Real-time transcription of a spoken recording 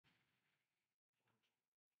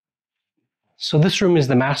So this room is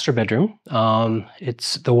the master bedroom.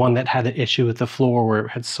 It's the one that had the issue with the floor where it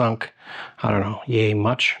had sunk, I don't know, yay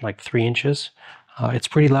much, like 3 inches. It's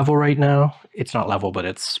pretty level right now. It's not level, but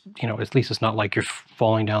it's, you know, at least it's not like you're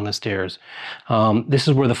falling down the stairs. This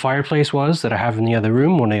is where the fireplace was that I have in the other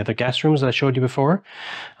room, one of the other guest rooms that I showed you before.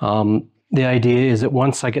 The idea is that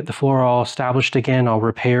once I get the floor all established again, I'll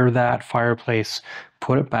repair that fireplace,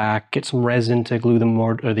 put it back, get some resin to glue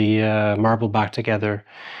the marble back together,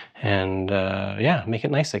 and yeah, make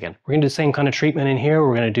it nice again. We're gonna do the same kind of treatment in here.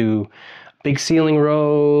 We're gonna do big ceiling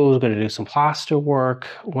rows, we're gonna do some plaster work.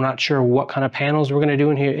 We're not sure what kind of panels we're gonna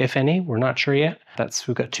do in here, if any. We're not sure yet.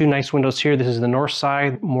 We've got 2 nice windows here. This is the north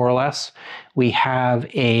side, more or less. We have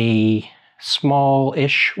a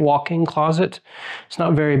small-ish walk-in closet. It's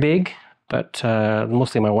not very big, but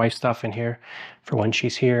mostly my wife's stuff in here for when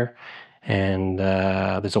she's here. And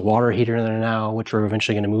there's a water heater in there now, which we're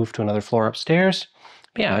eventually going to move to another floor upstairs.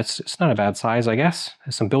 But yeah, it's not a bad size, I guess.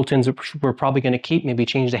 There's some built-ins that we're probably going to keep, maybe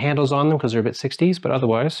change the handles on them because they're a bit 60s, but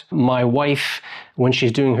otherwise. My wife, when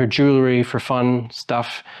she's doing her jewelry for fun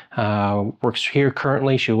stuff, works here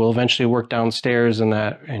currently. She will eventually work downstairs in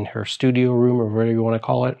her studio room, or whatever you want to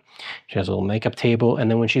call it. She has a little makeup table,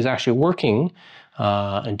 and then when she's actually working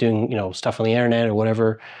and doing, you know, stuff on the internet or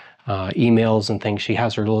whatever, emails and things, she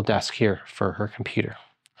has her little desk here for her computer.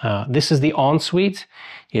 This is the ensuite.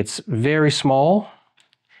 It's very small,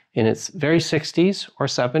 and it's very 60s or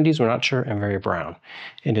 70s, we're not sure, and very brown.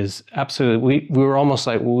 It is absolutely, we were almost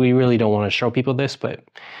like, we really don't want to show people this, but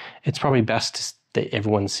it's probably best that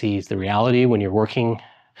everyone sees the reality when you're working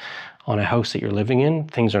on a house that you're living in.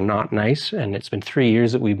 Things are not nice, and it's been 3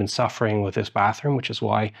 years that we've been suffering with this bathroom, which is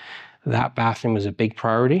why that bathroom is a big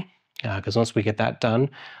priority. Because once we get that done,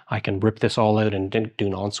 I can rip this all out and do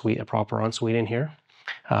an ensuite, a proper ensuite in here.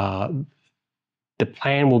 The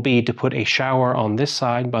plan will be to put a shower on this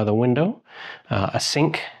side by the window, a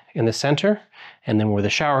sink in the center, and then where the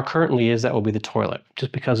shower currently is, that will be the toilet,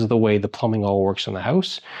 just because of the way the plumbing all works in the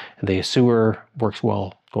house. The sewer works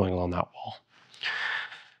well going along that wall.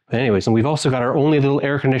 But anyways, and we've also got our only little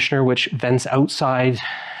air conditioner, which vents outside.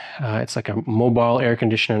 It's like a mobile air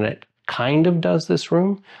conditioner that kind of does this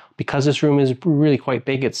room. Because this room is really quite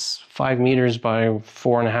big, it's 5 meters by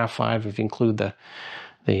 4.5, 5 if you include the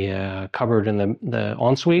cupboard and the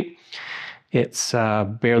ensuite. It's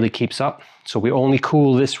barely keeps up. So we only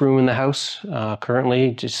cool this room in the house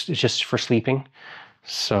currently, just for sleeping.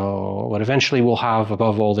 So what eventually we'll have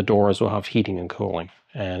above all the doors, we'll have heating and cooling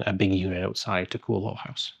and a big unit outside to cool the whole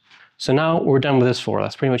house. So now we're done with this floor.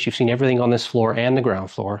 That's pretty much, you've seen everything on this floor and the ground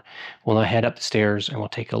floor. We'll now head up the stairs and we'll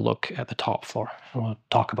take a look at the top floor and we'll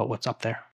talk about what's up there.